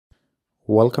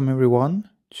Welcome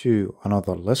everyone to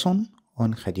another lesson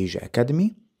on Khadija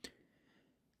Academy.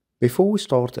 Before we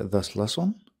start this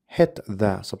lesson, hit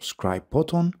the subscribe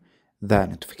button, the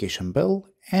notification bell,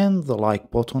 and the like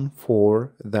button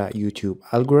for the YouTube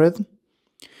algorithm.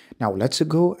 Now let's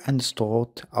go and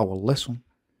start our lesson.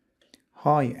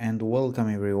 Hi and welcome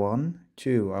everyone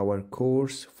to our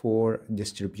course for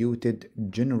distributed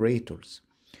generators.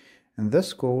 In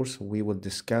this course, we will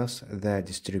discuss the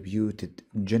distributed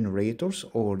generators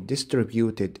or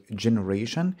distributed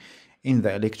generation in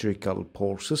the electrical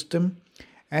power system,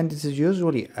 and it is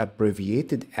usually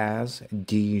abbreviated as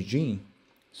DG.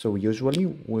 So usually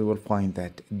we will find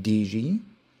that DG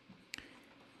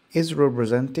is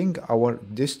representing our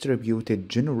distributed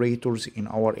generators in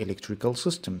our electrical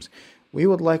systems. We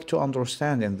would like to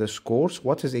understand in this course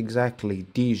what is exactly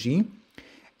DG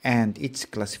and its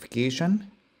classification,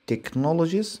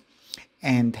 technologies,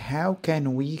 and how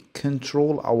can we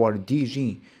control our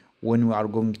DG when we are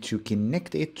going to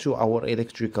connect it to our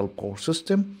electrical power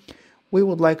system. We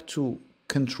would like to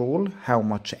control how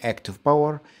much active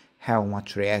power, how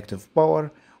much reactive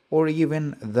power, or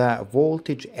even the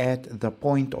voltage at the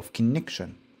point of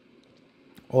connection.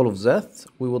 All of that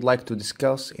we would like to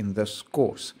discuss in this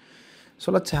course.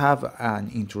 So let's have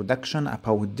an introduction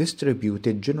about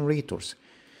distributed generators.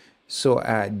 So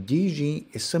a DG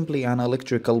is simply an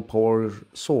electrical power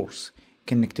source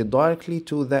connected directly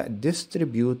to the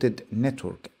distributed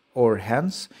network, or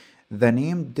hence the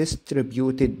name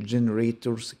distributed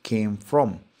generators came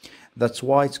from. That's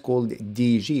why it's called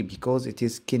DG, because it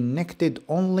is connected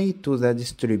only to the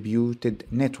distributed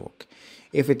network.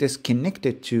 If it is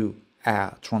connected to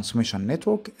a transmission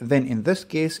network, then in this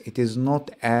case it is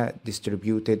not a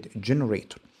distributed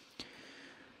generator.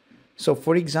 So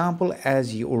for example,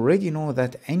 as you already know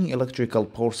that any electrical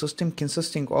power system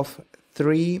consisting of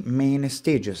three main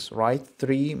stages, right?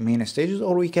 Three main stages,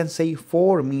 or we can say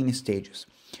four main stages.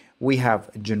 We have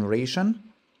generation,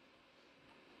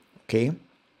 okay?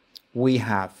 We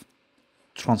have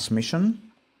transmission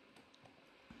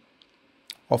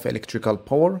of electrical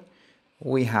power.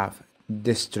 We have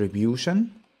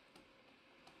distribution,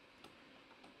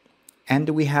 and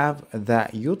we have the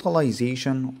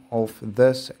utilization of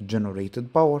this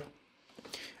generated power.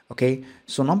 Okay,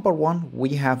 so number one, we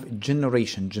have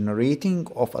generation, generating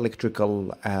of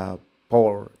electrical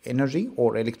power energy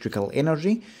or electrical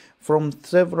energy from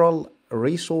several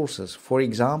resources. For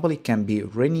example, it can be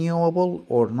renewable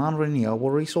or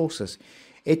non-renewable resources.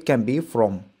 It can be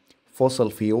from fossil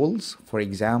fuels, for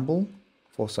example,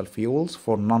 fossil fuels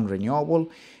for non-renewable.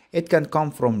 It can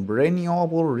come from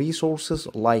renewable resources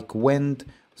like wind,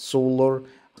 solar,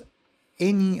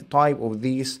 any type of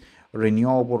these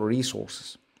renewable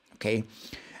resources. Okay,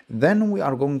 then we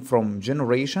are going from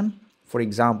generation. For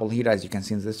example, here as you can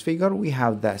see in this figure, we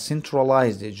have the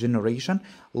centralized generation,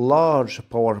 large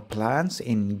power plants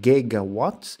in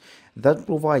gigawatts that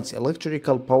provides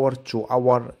electrical power to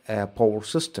our power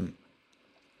system.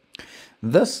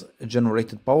 This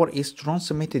generated power is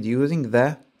transmitted using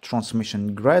the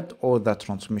transmission grid or the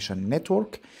transmission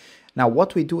network. Now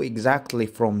what we do exactly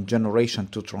from generation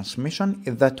to transmission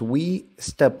is that we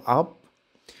step up.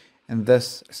 In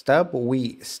this step,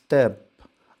 we step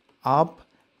up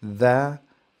the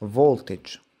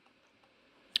voltage.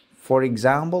 For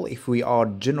example, if we are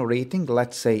generating,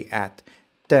 let's say at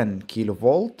 10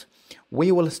 kilovolt,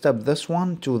 we will step this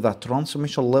one to the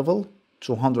transmission level,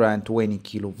 220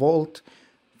 kilovolt,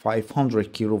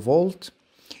 500 kilovolt,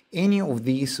 any of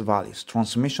these values,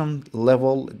 transmission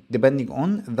level depending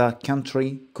on the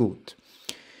country code.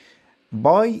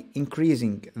 By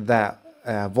increasing the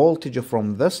voltage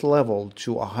from this level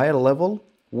to a higher level,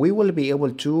 we will be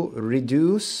able to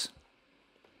reduce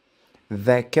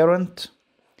the current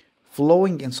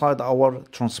flowing inside our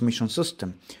transmission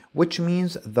system, which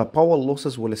means the power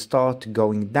losses will start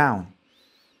going down.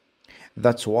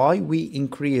 That's why we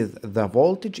increase the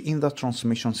voltage in the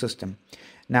transmission system.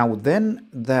 Now then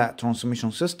the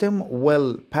transmission system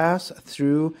will pass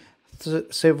through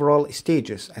several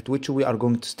stages at which we are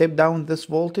going to step down this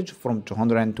voltage from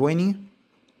 220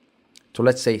 to,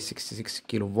 let's say, 66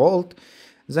 kilovolt.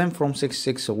 Then from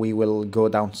 66 we will go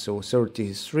down to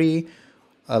 33,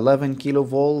 11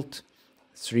 kilovolt,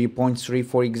 3.3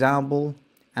 for example,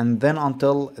 and then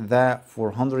until the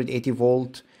 480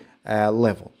 volt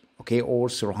level, okay, or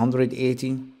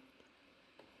 180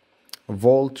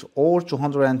 volt or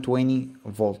 220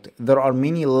 volt. There are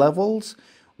many levels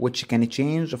which can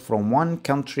change from one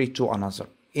country to another.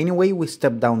 Anyway, we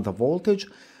step down the voltage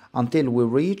until we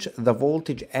reach the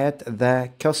voltage at the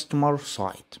customer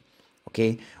side.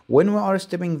 Okay, when we are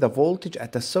stepping the voltage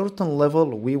at a certain level,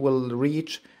 we will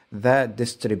reach the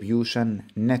distribution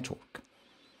network,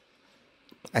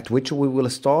 at which we will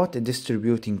start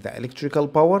distributing the electrical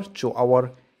power to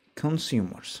our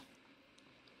consumers.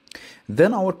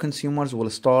 Then our consumers will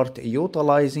start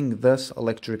utilizing this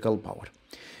electrical power.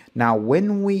 Now,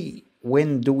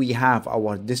 when do we have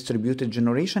our distributed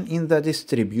generation? In the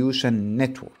distribution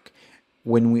network,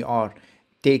 when we are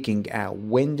taking a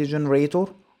wind generator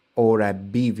or a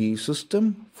PV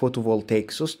system,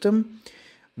 photovoltaic system,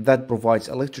 that provides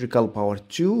electrical power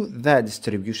to the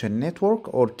distribution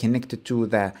network or connected to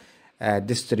the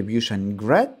distribution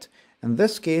grid. In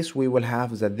this case, we will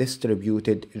have the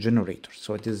distributed generator.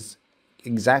 So it is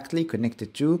exactly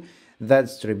connected to the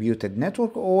distributed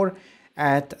network or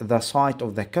at the site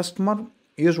of the customer.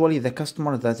 Usually the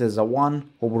customer, that is the one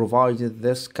who provided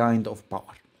this kind of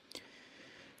power.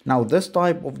 Now, this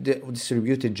type of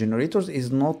distributed generators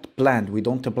is not planned. We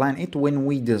don't plan it when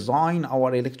we design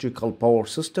our electrical power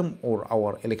system or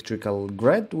our electrical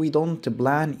grid. We don't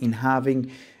plan in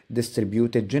having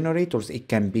distributed generators. It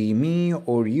can be me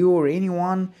or you or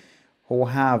anyone who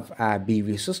have a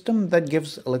PV system that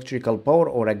gives electrical power,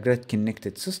 or a grid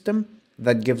connected system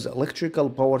that gives electrical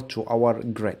power to our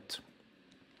grid.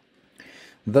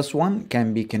 This one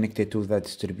can be connected to the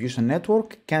distribution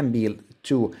network, can be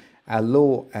to a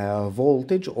low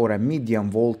voltage or a medium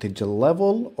voltage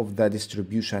level of the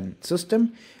distribution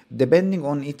system, depending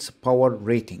on its power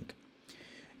rating.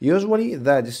 Usually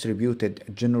the distributed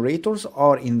generators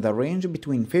are in the range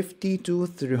between 50 to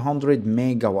 300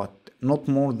 megawatt, not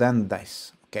more than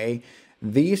this. Okay,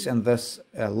 this and this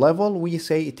level, we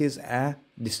say it is a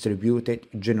distributed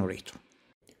generator.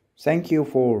 Thank you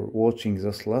for watching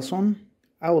this lesson.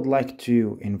 I would like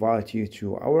to invite you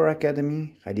to our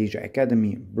academy, Khadija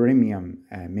Academy Premium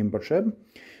membership,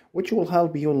 which will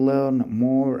help you learn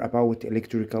more about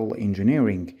electrical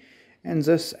engineering. In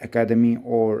this academy,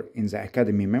 or in the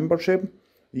academy membership,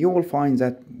 you will find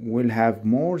that we'll have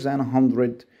more than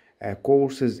 100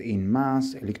 courses in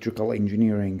math, electrical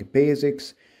engineering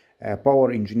basics,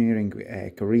 power engineering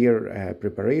career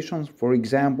preparations. For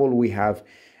example, we have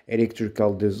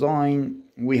electrical design,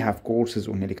 we have courses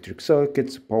on electric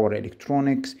circuits, power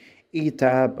electronics,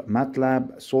 ETAB,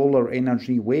 MATLAB, solar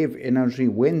energy, wave energy,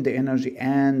 wind energy,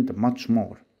 and much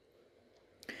more.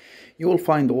 You will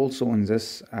find also in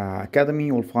this academy,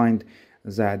 you will find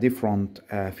the different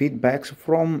feedbacks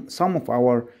from some of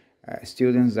our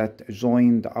students that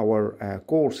joined our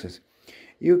courses.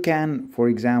 You can, for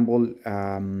example,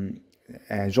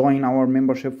 join our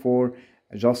membership for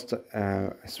just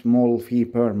a small fee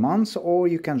per month, or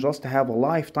you can just have a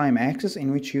lifetime access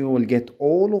in which you will get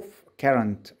all of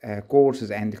current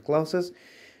courses and classes,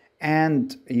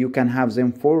 and you can have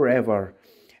them forever.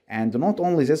 And not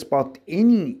only this, but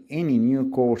any new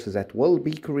courses that will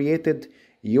be created,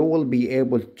 you will be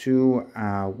able to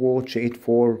watch it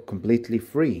for completely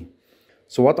free.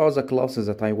 So what are the classes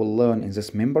that I will learn in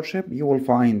this membership? You will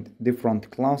find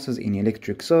different classes in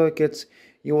electric circuits.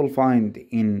 You will find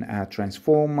in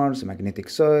transformers, magnetic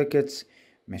circuits,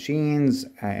 machines,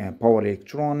 power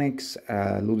electronics,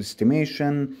 load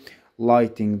estimation,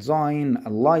 lighting design,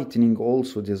 lightning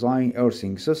also design,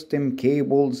 earthing system,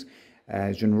 cables,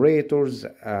 generators,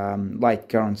 light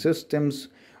current systems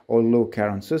or low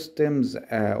current systems,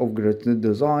 off-grid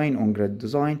design, on-grid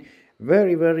design.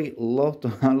 Very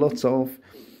lots of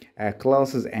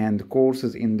classes and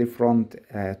courses in different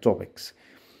topics.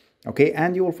 Okay,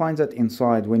 and you will find that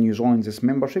inside, when you join this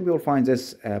membership, you will find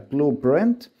this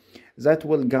blueprint that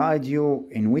will guide you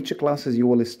in which classes you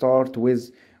will start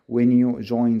with when you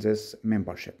join this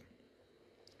membership.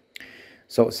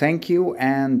 So thank you,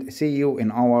 and see you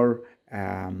in our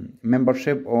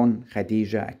membership on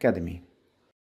Khadija Academy.